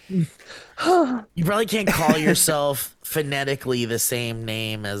that. You probably can't call yourself phonetically the same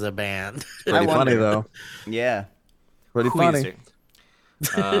name as a band. Pretty funny, though. Yeah. Pretty funny.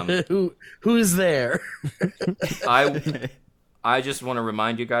 Who's there? I just want to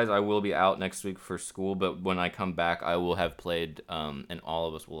remind you guys, I will be out next week for school, but when I come back, I will have played, and all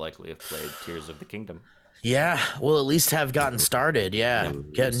of us will likely have played Tears of the Kingdom. Yeah, we'll at least have gotten started. Yeah,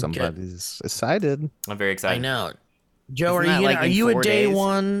 Somebody's excited. I'm very excited. I know. Joe, are you a day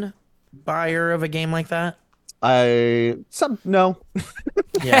one buyer of a game like that? No.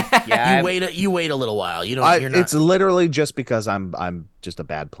 Yeah. You wait a little while. You're not. It's literally just because I'm just a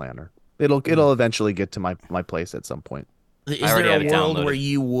bad planner. It'll eventually get to my place at some point. Is there a world where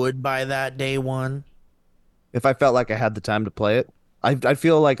you would buy that day one? If I felt like I had the time to play it, I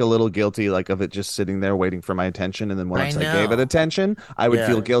feel like a little guilty, like of it just sitting there waiting for my attention, and then once I gave it attention, I would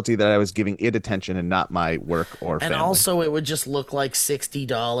feel guilty that I was giving it attention and not my work or family. And also, it would just look like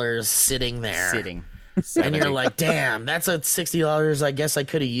 $60 sitting there. And you're like, damn, that's a $60 I guess I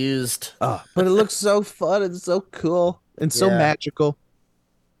could have used. Oh, but it looks so fun and so cool and so magical.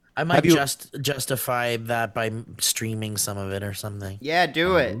 I might justify that by streaming some of it or something. Yeah,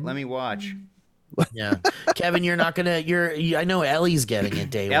 do it. Let me watch. Yeah. Kevin, you're not gonna I know Ellie's getting it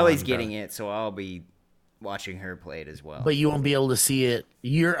day one. Ellie's getting it, so I'll be watching her play it as well. But you won't be able to see it.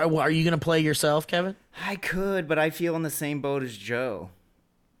 Are you gonna play yourself, Kevin? I could, but I feel in the same boat as Joe.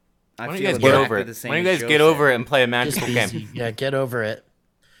 Why don't you guys get over it? Why don't you guys get over it and play a magical game? Yeah, get over it.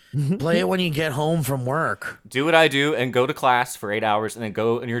 Play it when you get home from work. Do what I do and go to class for 8 hours and then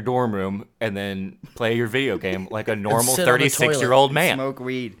go in your dorm room and then play your video game like a normal 36-year-old man. Smoke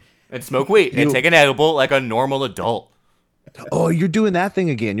weed. And smoke weed and take an edible like a normal adult. Oh, you're doing that thing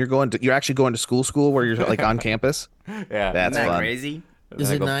again. You're actually going to school where you're like on campus. Yeah, that's Isn't that fun. crazy?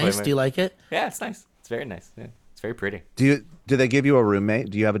 Is it nice? Do you like it? Yeah, it's nice. It's very nice. Yeah, it's very pretty. Do they give you a roommate?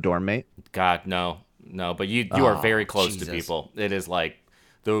 Do you have a dorm mate? God, no. But you are very close to people. It is like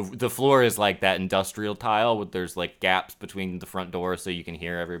the floor is like that industrial tile with there's like gaps between the front doors so you can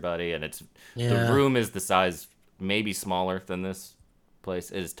hear everybody, and the room is the size maybe smaller than this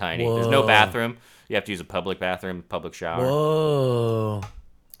place. It is tiny. Whoa. There's no bathroom. You have to use a public bathroom, public shower. Whoa.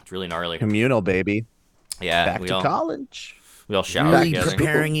 It's really gnarly. Communal, baby. Yeah. Back to college. We all shower Really together.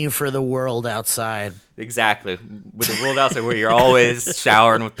 preparing you for the world outside. Exactly. With the world outside where you're always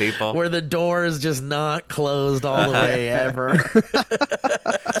showering with people. Where the door is just not closed all the way ever.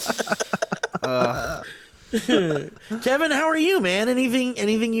 Kevin, how are you, man?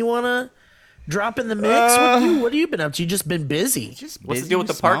 Anything you want to drop in the mix? What have you been up to? You just been busy. What's the deal with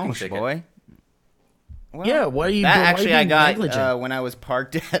the parking ticket? Boy? Well, Yeah, what are you that doing? actually Why are I you got negligent? when I was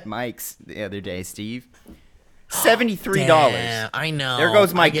parked at Mike's the other day, Steve. $73. Damn, I know. There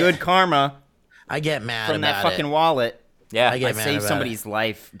goes my good karma I get mad from about that fucking it. wallet. Yeah. I I get mad saved about somebody's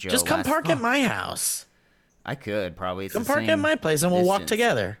life, Joe. Just come park at my house. I could probably. It's Come the park same at my place and we'll walk distance.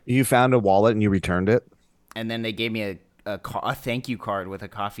 together. You found a wallet and you returned it. And then they gave me a thank you card with a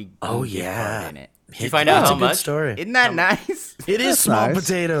coffee. Oh, gift yeah. card in it. Did you find out That's how a good much? story. Isn't that nice? It is That's small nice.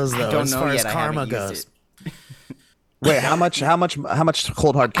 potatoes though, I don't as know far yet. as I karma haven't used goes. it. Wait, how much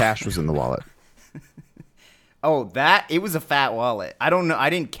cold hard cash was in the wallet? Oh, it was a fat wallet. I don't know.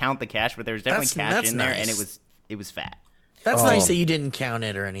 I didn't count the cash, but there was definitely cash that's in there, and nice. it was fat. That's nice that you didn't count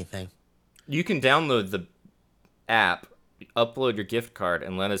it or anything. You can download the app, upload your gift card,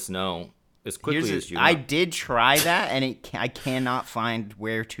 and let us know as quickly as you want. I did try that, and I cannot find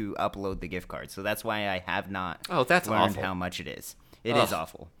where to upload the gift card. So that's why I have not. Oh, that's learned awful. how much it is. It is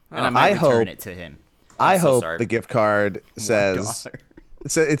awful, and Oh. I might I return hope- it to him. I so hope sorry. the gift card says $1.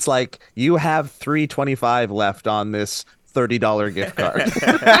 so it's like you have $3.25 left on this $30 gift card.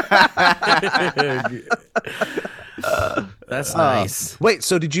 That's nice. Wait,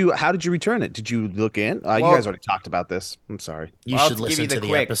 so how did you return it? Did you look in? You Well- guys already talked about this. I'm sorry. You I'll should give listen you the to the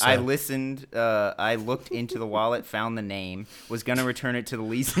quick. episode. I listened. I looked into the wallet, found the name, was gonna return it to the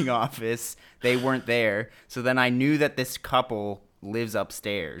leasing office. They weren't there, so then I knew that this couple lives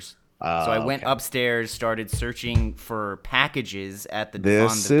upstairs. So I went upstairs, started searching for packages at the on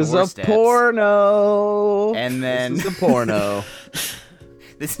This the is a doorsteps. porno. And then This is a porno.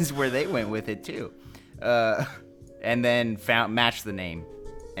 this is where they went with it too. And then matched the name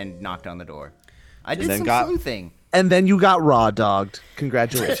and knocked on the door. I did then some got- sleuthing. And then you got raw dogged.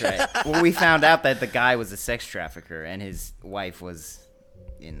 Congratulations. Right. Well, we found out that the guy was a sex trafficker and his wife was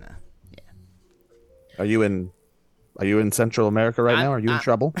in the. Are you in Central America right now? Are you in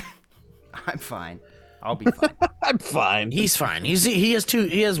trouble? I'm fine. I'll be fine. I'm fine. He's fine. He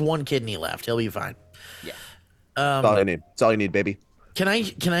has one kidney left. He'll be fine. Yeah. That's all I need. That's all you need, baby. Can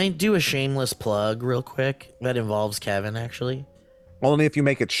I do a shameless plug real quick that involves Kevin actually? Only if you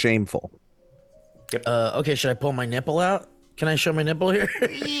make it shameful. Okay, should I pull my nipple out? Can I show my nipple here?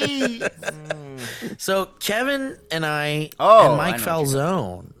 So Kevin and I and Mike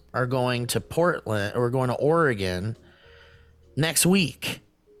Falzone are going to Portland, or we're going to Oregon next week.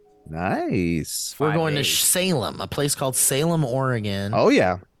 Nice. We're going to Salem, a place called Salem, Oregon. Oh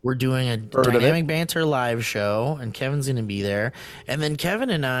yeah. We're doing a of it. Dynamic Banter live show, and Kevin's going to be there. And then Kevin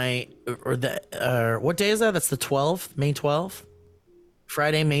and I, what day is that? That's the 12th, May 12th?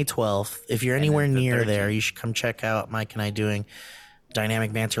 Friday, May 12th. If you're anywhere near there, you should come check out Mike and I doing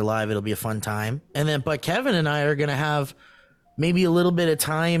Dynamic Banter live. It'll be a fun time. And then, but Kevin and I are going to have maybe a little bit of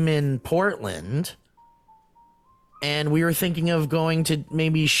time in Portland. And we were thinking of going to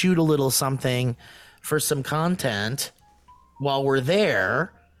maybe shoot a little something for some content while we're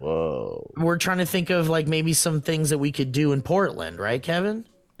there. Whoa. We're trying to think of like maybe some things that we could do in Portland, right, Kevin?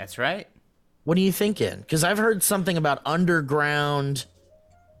 That's right. What are you thinking? Because I've heard something about underground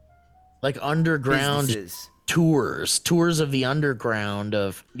Businesses. tours of the underground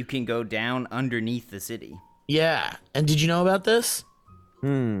of. You can go down underneath the city. Yeah. And did you know about this?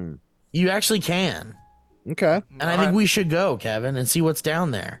 You actually can. Okay. And I think we should go, Kevin, and see what's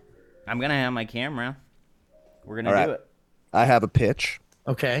down there. I'm gonna have my camera. We're gonna All right. do it. I have a pitch.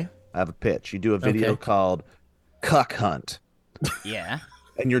 Okay. I have a pitch. You do a video called Cuck Hunt. Yeah.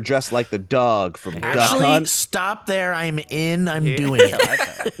 And you're dressed like the dog from Duck Actually, Hunt. stop there. I'm in. I'm doing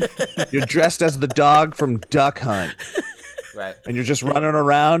it. You're dressed as the dog from Duck Hunt. Right. And you're just running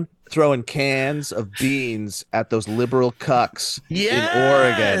around throwing cans of beans at those liberal cucks in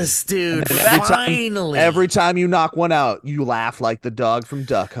Oregon. Yes, dude. Finally. Every time you knock one out, you laugh like the dog from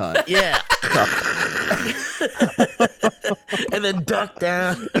Duck Hunt. Yeah. And then duck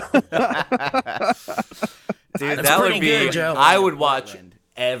down. Dude, that would be good, I would watch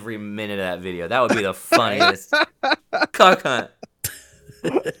every minute of that video. That would be the funniest. Cuck Hunt.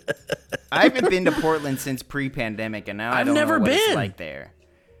 I haven't been to Portland since pre-pandemic, and now I don't know what it's like there.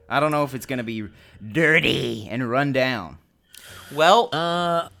 I don't know if it's gonna be dirty and run down. Well,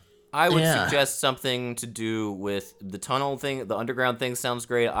 I would suggest something to do with the tunnel thing. The underground thing sounds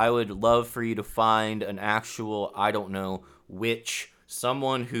great. I would love for you to find an actual, I don't know, witch,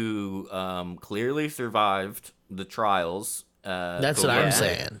 someone who clearly survived the trials. That's what I'm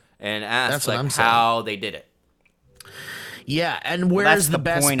saying. And ask how they did it. Yeah, and where's the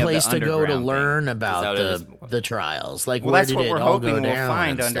best place to go to learn about the trials? Like, where did it all go down? That's what we're hoping we'll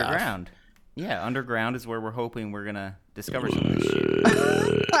find underground. Yeah, underground is where we're hoping we're gonna discover some of this shit.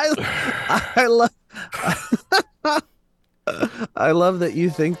 I love that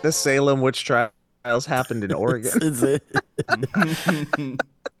you think the Salem witch trials happened in Oregon.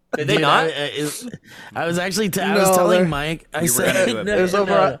 Did they not? I was actually I was telling Mike. I said it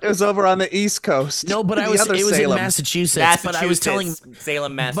was over on the East Coast. No, but it was in Massachusetts. But I was telling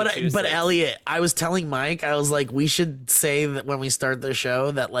Salem, Massachusetts. But Elliot, I was telling Mike, I was like, we should say that when we start the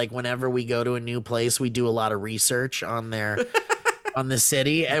show that like whenever we go to a new place, we do a lot of research on their. On the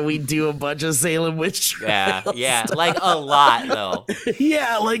city, and we do a bunch of Salem witch trials. Yeah, like a lot though.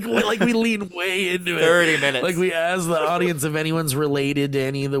 Yeah, like we lean way into it. 30 minutes. Like we ask the audience if anyone's related to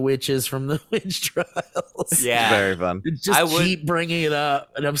any of the witches from the witch trials. Yeah, very fun. Just keep bringing it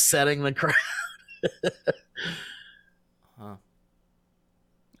up and upsetting the crowd.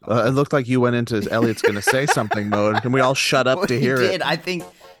 It looked like you went into Elliot's going to say something mode, and we all shut up to hear it. I think,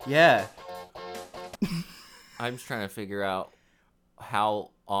 yeah. I'm just trying to figure out how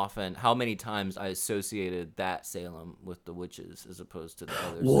many times I associated that Salem with the witches as opposed to the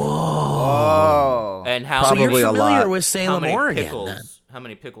others. Whoa. And how so you're familiar with Salem, Oregon? How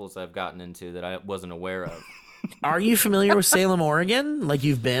many pickles I've gotten into that I wasn't aware of. Are you familiar with Salem, Oregon? Like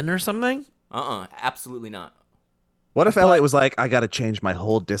you've been or something? Absolutely not. What if Elliot was like, I got to change my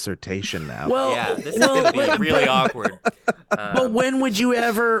whole dissertation now? Well, yeah, this is going to be really awkward. But when would you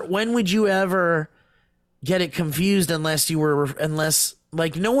ever get it confused unless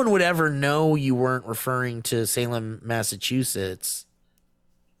like no one would ever know you weren't referring to Salem, Massachusetts.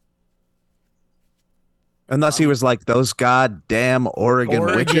 Unless he was like those goddamn Oregon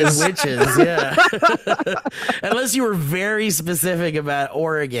witches. Yeah. Unless you were very specific about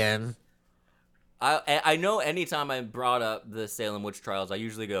Oregon. I know anytime I brought up the Salem witch trials, I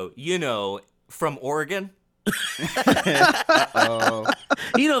usually go, from Oregon.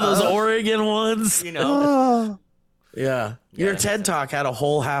 You know those Oregon ones? Yeah. Your TED Talk had a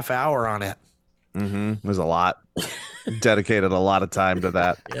whole half hour on it. Mm-hmm. It was a lot. Dedicated a lot of time to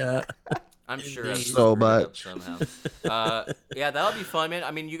that. Yeah. I'm sure. So much. Somehow. Yeah, that'll be fun, man.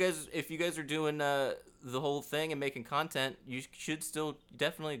 I mean, if you guys are doing the whole thing and making content, you should still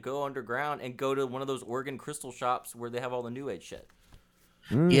definitely go underground and go to one of those Oregon crystal shops where they have all the new age shit.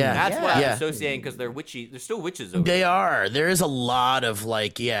 Yeah, that's why I'm associating, because they're witchy. They're still witches over They are. There is a lot of new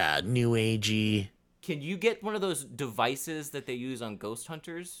agey. Can you get one of those devices that they use on ghost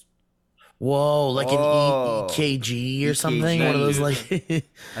hunters? Whoa, like an EKG or something. One of those I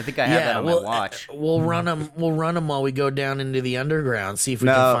think I have that on my watch. We'll run them. We'll run them while we go down into the underground. See if we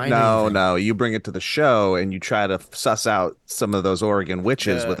can find anything. No. You bring it to the show and you try to suss out some of those Oregon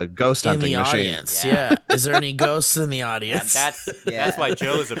witches with a ghost hunting machine. Audience. Yeah. Is there any ghosts in the audience? That's why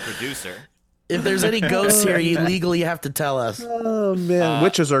Joe's a producer. If there's any ghosts here, you legally have to tell us. Oh man,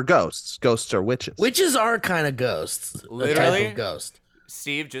 witches are ghosts. Ghosts are witches. Witches are kind of ghosts. Literally, a type of ghost.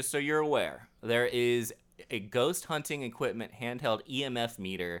 Steve, just so you're aware, there is a ghost hunting equipment handheld EMF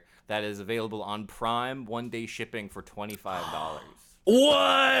meter that is available on Prime, 1-day shipping for $25.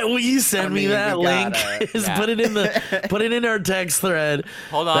 What? Will you send me that link? Put it in our text thread.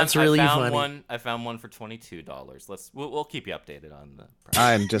 Hold on, that's really funny. I found one for $22. We'll keep you updated on the price.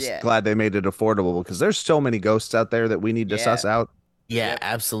 I'm just glad they made it affordable, because there's so many ghosts out there that we need to suss out. Yeah,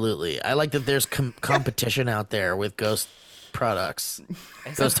 absolutely. I like that there's competition out there with ghost products,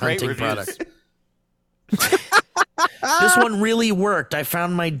 ghost hunting products. This one really worked. I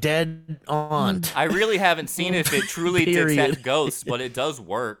found my dead aunt. I really haven't seen if it truly Period. detects ghosts, but it does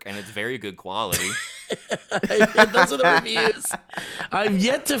work, and it's very good quality. Those are the reviews. I've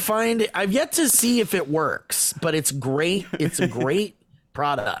yet to see if it works, but it's great. It's a great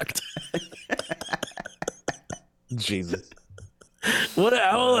product. Jesus.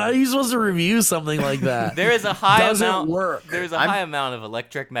 How are you supposed to review something like that? There is a high Doesn't work. There's a high amount of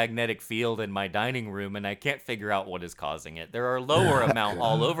electric magnetic field in my dining room, and I can't figure out what is causing it. There are lower amount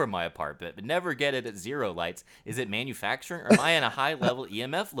all over my apartment, but never get it at zero lights. Is it manufacturing, or am I in a high level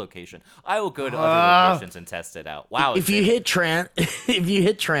EMF location? I will go to other locations and test it out. Wow. If you hit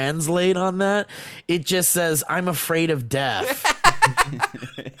translate on that, it just says I'm afraid of death.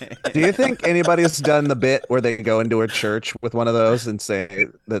 Do you think anybody's done the bit where they go into a church with one of those and say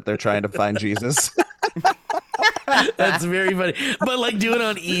that they're trying to find Jesus? That's very funny. But like do it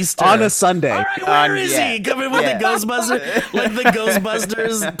on Easter. On a Sunday. All right, where is he? Come in with the Ghostbusters, like the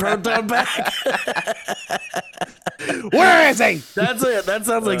Ghostbusters proton pack. Where is he? That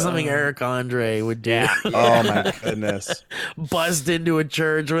sounds like something Eric Andre would do. Oh my goodness. Bust into a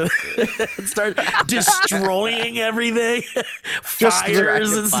church with start destroying everything.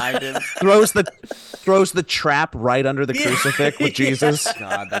 Fires and stuff. Throws the trap right under the crucifix with Jesus.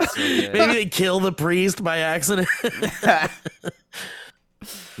 God, that's so good. Maybe they kill the priest by accident.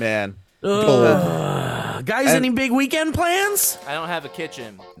 Man. Guys, any big weekend plans? I don't have a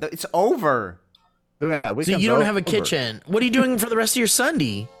kitchen. It's over. Yeah, So you don't have a kitchen. What are you doing for the rest of your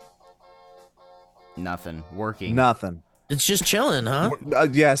Sunday? Nothing. Working. Nothing. It's just chilling, huh?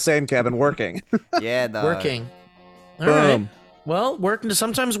 Yeah, same, Kevin. Working. Yeah, Working. All Boom. right. Well,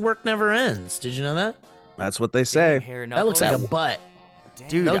 sometimes work never ends. Did you know that? That's what they say. That looks like a butt.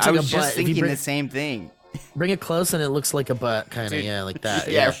 Dude, That looks I like a was butt. just If you thinking bring- the same thing. Bring it close and it looks like a butt, kind of. Yeah, like that.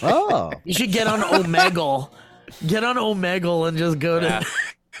 Yeah. Oh. You should get on Omegle. Get on Omegle and just go to.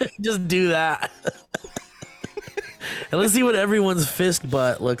 Just do that. And let's see what everyone's fist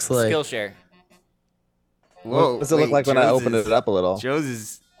butt looks like. Skillshare. Whoa. What does it look like when I open it up a little? Joe's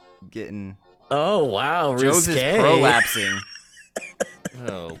is getting. Oh wow, Joe's is risque. prolapsing.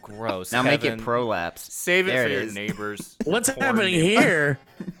 Oh, gross. Now make it Kevin. prolapse. Save it There for it your is. neighbors. What's Porn happening neighbors. here?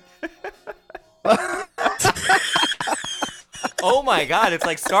 Oh my god, it's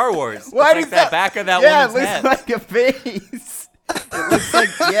like Star Wars. Why it's like does that back of that Yeah, it woman's looks head. like a face. It looks like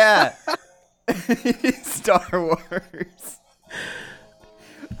Star Wars.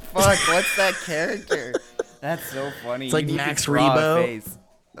 Fuck, what's that character? That's so funny. It's like You need to Max draw a Rebo. face.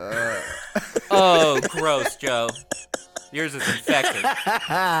 Oh, gross, Joe. Yours is infected.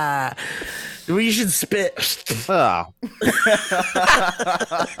 We should spit. Oh.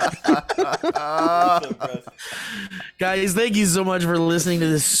 Guys, thank you so much for listening to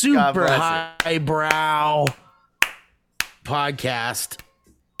this super highbrow podcast.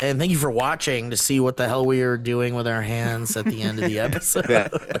 And thank you for watching to see what the hell we are doing with our hands at the end of the episode. Yeah.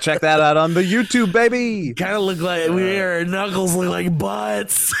 Check that out on the YouTube, baby. Kind of look like our knuckles look like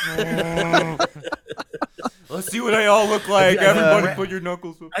butts. Let's see what they all look like. Everybody put your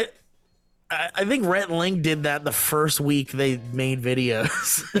knuckles up. I think Rhett and Link did that the first week they made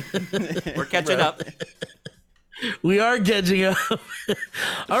videos. We're catching up. We are catching up.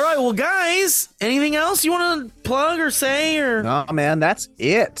 All right, well, guys, anything else you want to plug or say? Or No, man, that's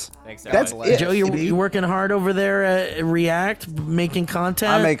it. Thanks, That's everybody. it. Joe, you working hard over there at React, making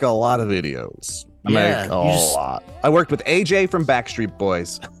content? I make a lot of videos. I Yeah, make you a just- lot. I worked with AJ from Backstreet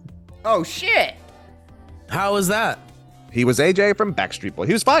Boys. Oh shit! How was that? He was AJ from Backstreet Boys.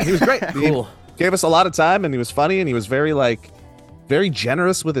 He was fine. He was great. Cool. He gave us a lot of time, and he was funny, and he was very very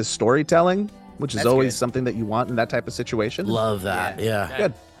generous with his storytelling, which is That's always good. something that you want in that type of situation. Love that. Yeah.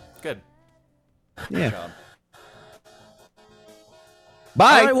 Good. Good. Yeah. Good job.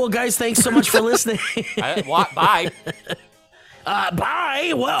 Bye. All right, well, guys, thanks so much for listening. Bye.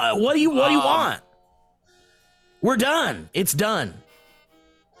 Bye. Well, what do you want? We're done. It's done.